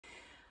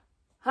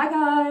Hi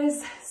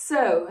guys!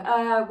 So,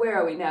 where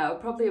are we now?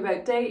 Probably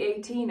about day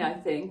 18 I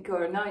think,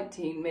 or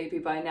 19 maybe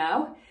by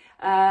now.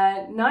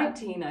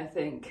 19 I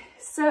think.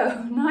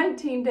 So,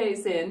 19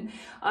 days in,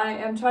 I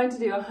am trying to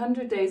do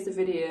 100 days of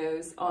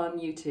videos on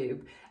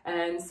YouTube.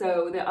 And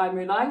so I'm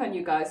relying on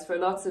you guys for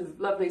lots of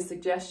lovely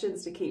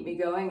suggestions to keep me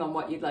going on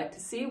what you'd like to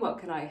see, what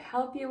can I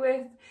help you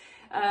with.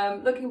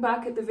 Looking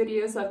back at the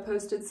videos I've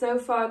posted so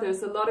far,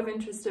 there's a lot of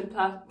interest in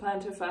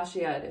plantar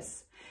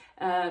fasciitis.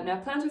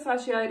 Now, plantar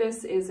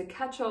fasciitis is a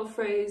catch-all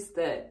phrase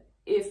that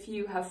if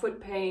you have foot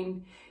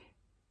pain,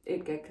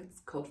 it gets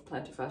called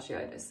plantar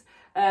fasciitis.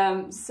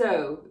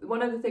 So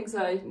one of the things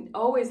I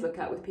always look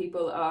at with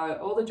people are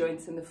all the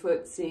joints in the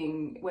foot,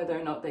 seeing whether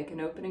or not they can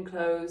open and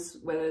close,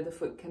 whether the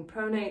foot can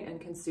pronate and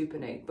can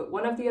supinate. But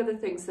one of the other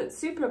things that's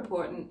super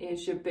important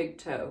is your big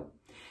toe.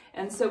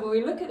 And so when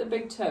we look at the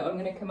big toe, I'm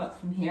going to come up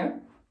from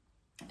here.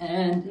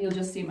 And you'll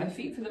just see my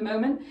feet for the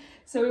moment.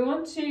 So we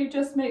want to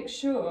just make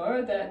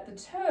sure that the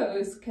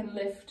toes can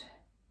lift,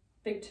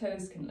 big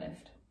toes can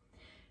lift.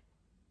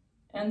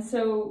 And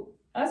so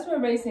as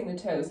we're raising the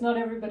toes, not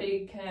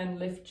everybody can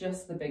lift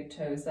just the big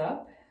toes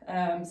up.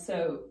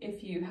 So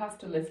if you have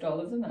to lift all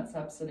of them, that's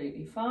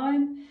absolutely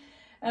fine.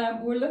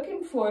 We're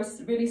looking for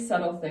really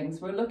subtle things.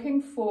 We're looking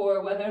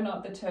for whether or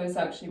not the toes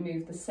actually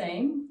move the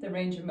same, the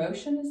range of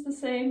motion is the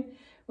same.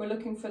 We're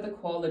looking for the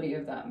quality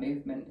of that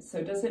movement.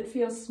 So does it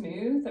feel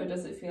smooth or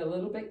does it feel a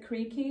little bit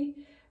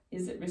creaky?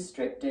 Is it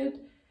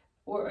restricted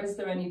or is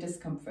there any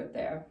discomfort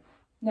there?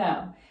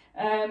 Now,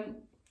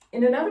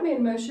 in anatomy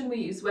and motion we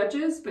use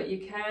wedges, but you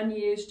can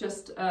use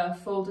just a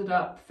folded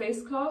up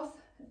face cloth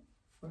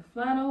or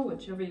flannel,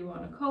 whichever you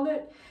want to call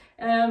it.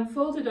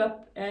 Fold it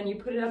up and you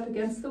put it up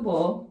against the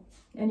wall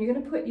and you're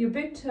going to put your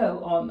big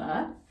toe on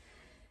that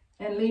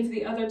and leave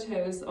the other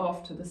toes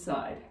off to the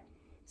side.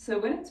 So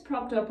when it's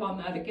propped up on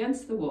that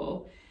against the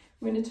wall,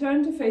 we're going to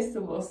turn to face the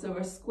wall so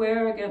we're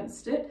square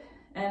against it,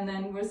 and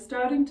then we're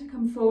starting to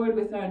come forward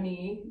with our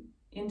knee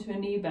into a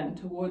knee bend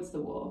towards the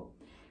wall.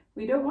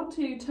 We don't want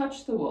to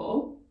touch the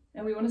wall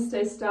and we want to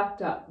stay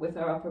stacked up with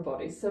our upper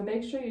body. So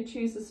make sure you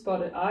choose a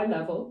spot at eye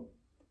level.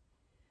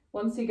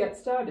 Once you get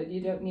started, you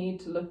don't need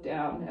to look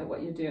down at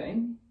what you're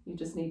doing, you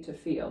just need to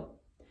feel.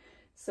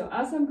 So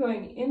as I'm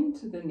going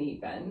into the knee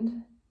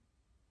bend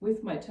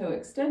with my toe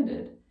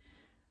extended,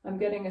 I'm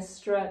getting a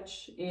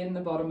stretch in the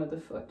bottom of the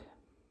foot.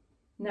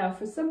 Now,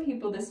 for some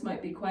people, this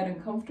might be quite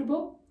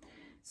uncomfortable.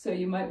 So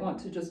you might want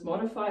to just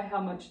modify how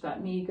much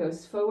that knee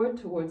goes forward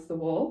towards the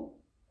wall.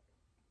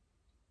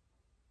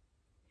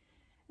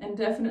 And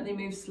definitely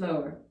move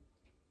slower.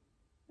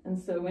 And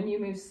so when you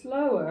move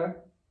slower,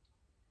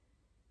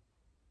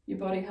 your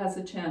body has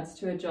a chance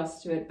to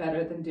adjust to it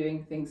better than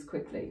doing things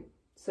quickly.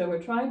 So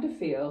we're trying to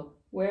feel,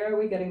 where are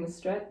we getting the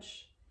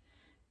stretch?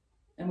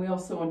 And we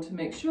also want to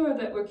make sure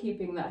that we're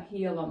keeping that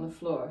heel on the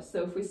floor.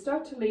 So if we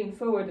start to lean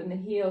forward and the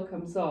heel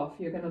comes off,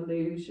 you're going to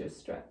lose your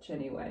stretch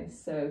anyway.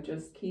 So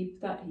just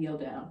keep that heel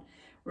down.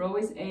 We're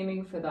always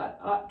aiming for that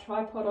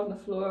tripod on the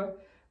floor,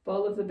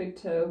 ball of the big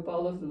toe,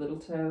 ball of the little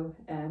toe,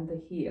 and the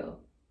heel.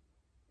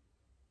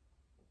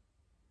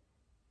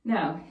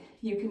 Now,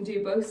 you can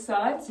do both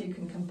sides. You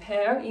can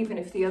compare, even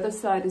if the other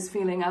side is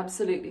feeling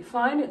absolutely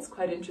fine. It's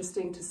quite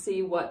interesting to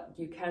see what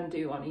you can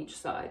do on each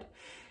side.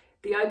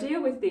 The idea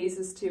with these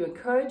is to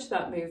encourage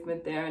that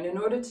movement there, and in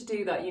order to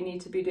do that you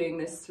need to be doing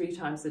this 3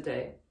 times a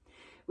day.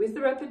 With the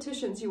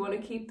repetitions you want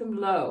to keep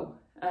them low.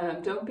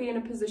 Don't be in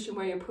a position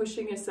where you're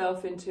pushing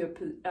yourself into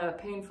a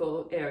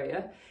painful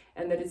area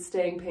and that it's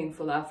staying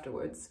painful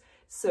afterwards.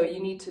 So you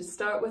need to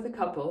start with a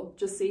couple,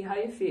 just see how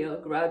you feel,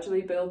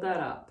 gradually build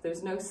that up.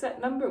 There's no set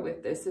number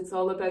with this, it's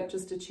all about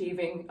just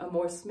achieving a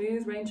more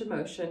smooth range of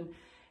motion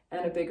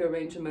and a bigger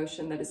range of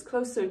motion that is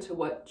closer to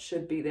what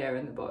should be there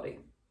in the body.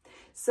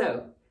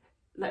 So,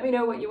 let me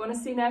know what you want to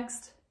see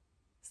next.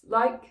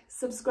 Like,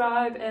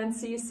 subscribe, and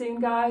see you soon,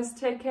 guys.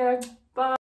 Take care. Bye.